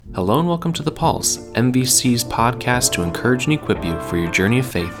Hello and welcome to The Pulse, MVC's podcast to encourage and equip you for your journey of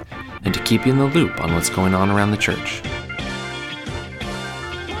faith and to keep you in the loop on what's going on around the church.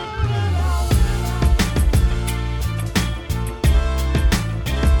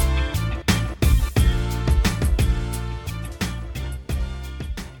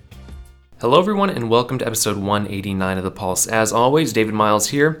 Hello everyone and welcome to episode 189 of The Pulse. As always, David Miles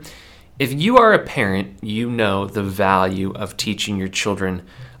here. If you are a parent, you know the value of teaching your children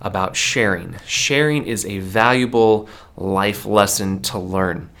about sharing. Sharing is a valuable life lesson to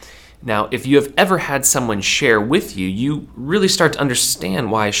learn. Now, if you have ever had someone share with you, you really start to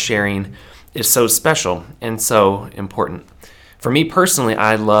understand why sharing is so special and so important. For me personally,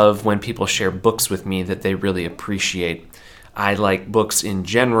 I love when people share books with me that they really appreciate. I like books in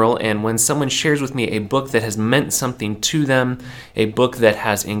general, and when someone shares with me a book that has meant something to them, a book that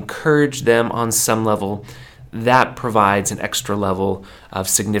has encouraged them on some level, that provides an extra level of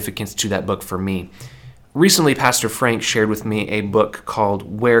significance to that book for me. Recently, Pastor Frank shared with me a book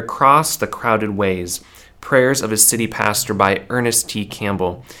called Where Cross the Crowded Ways, Prayers of a City Pastor by Ernest T.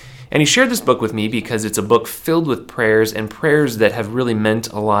 Campbell. And he shared this book with me because it's a book filled with prayers and prayers that have really meant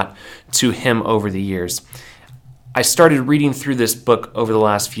a lot to him over the years. I started reading through this book over the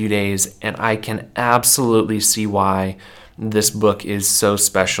last few days, and I can absolutely see why this book is so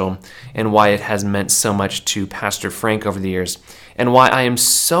special and why it has meant so much to Pastor Frank over the years, and why I am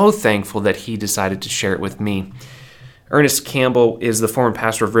so thankful that he decided to share it with me. Ernest Campbell is the former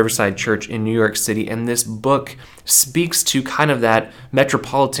pastor of Riverside Church in New York City, and this book speaks to kind of that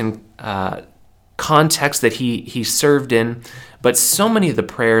metropolitan context that he served in, but so many of the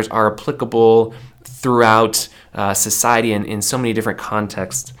prayers are applicable throughout society and in so many different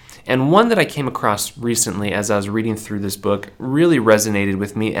contexts. And one that I came across recently as I was reading through this book really resonated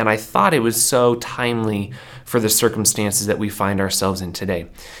with me, and I thought it was so timely for the circumstances that we find ourselves in today.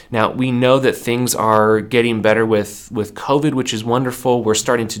 Now, we know that things are getting better with COVID, which is wonderful. We're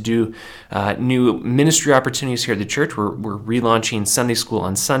starting to do new ministry opportunities here at the church. We're relaunching Sunday school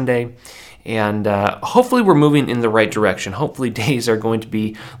on Sunday. And hopefully we're moving in the right direction. Hopefully days are going to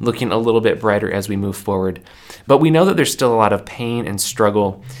be looking a little bit brighter as we move forward. But we know that there's still a lot of pain and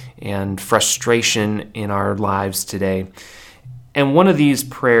struggle and frustration in our lives today. And one of these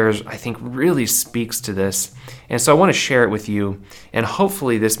prayers, I think, really speaks to this. And so I want to share it with you. And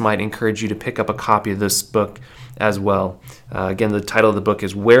hopefully this might encourage you to pick up a copy of this book as well. Again, the title of the book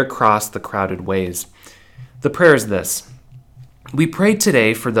is Where Cross the Crowded Ways. The prayer is this. We pray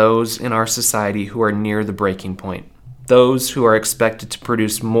today for those in our society who are near the breaking point, those who are expected to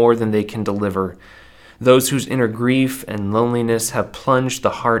produce more than they can deliver, those whose inner grief and loneliness have plunged the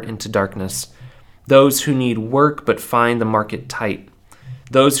heart into darkness, those who need work but find the market tight,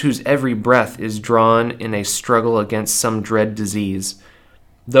 those whose every breath is drawn in a struggle against some dread disease,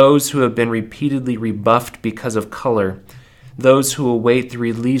 those who have been repeatedly rebuffed because of color, those who await the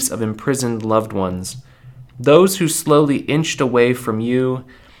release of imprisoned loved ones, those who slowly inched away from you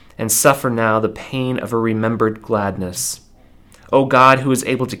and suffer now the pain of a remembered gladness. O God, who is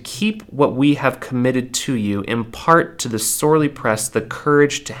able to keep what we have committed to you, impart to the sorely pressed the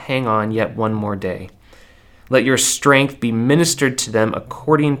courage to hang on yet one more day. Let your strength be ministered to them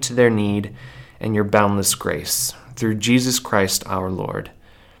according to their need and your boundless grace. Through Jesus Christ our Lord.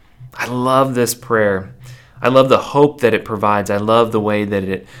 I love this prayer. I love the hope that it provides. I love the way that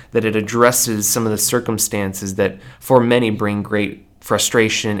it addresses some of the circumstances that for many bring great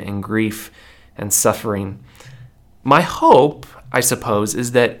frustration and grief and suffering. My hope, I suppose,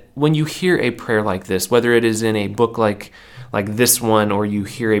 is that when you hear a prayer like this, whether it is in a book like this one, or you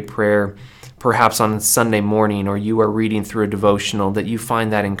hear a prayer perhaps on Sunday morning, or you are reading through a devotional, that you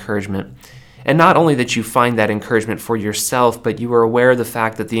find that encouragement. And not only that you find that encouragement for yourself, but you are aware of the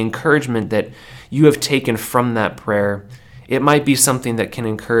fact that the encouragement that you have taken from that prayer, it might be something that can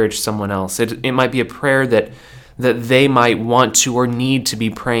encourage someone else. It might be a prayer that they might want to or need to be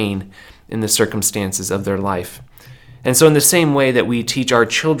praying in the circumstances of their life. And so in the same way that we teach our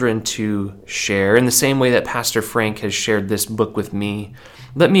children to share, in the same way that Pastor Frank has shared this book with me,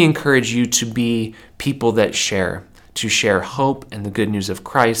 let me encourage you to be people that share. To share hope and the good news of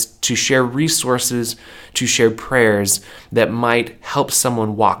Christ, to share resources, to share prayers that might help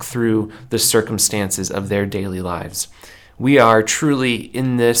someone walk through the circumstances of their daily lives. We are truly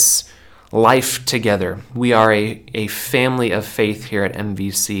in this life together. We are a family of faith here at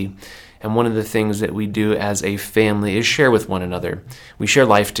MVC, and one of the things that we do as a family is share with one another. We share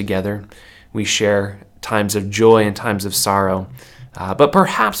life together. We share times of joy and times of sorrow. But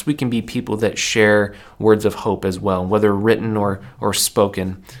perhaps we can be people that share words of hope as well, whether written or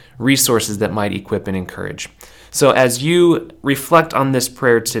spoken, resources that might equip and encourage. So as you reflect on this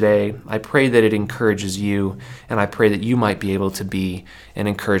prayer today, I pray that it encourages you, and I pray that you might be able to be an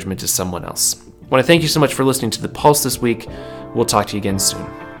encouragement to someone else. I want to thank you so much for listening to The Pulse this week. We'll talk to you again soon.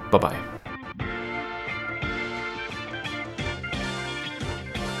 Bye-bye.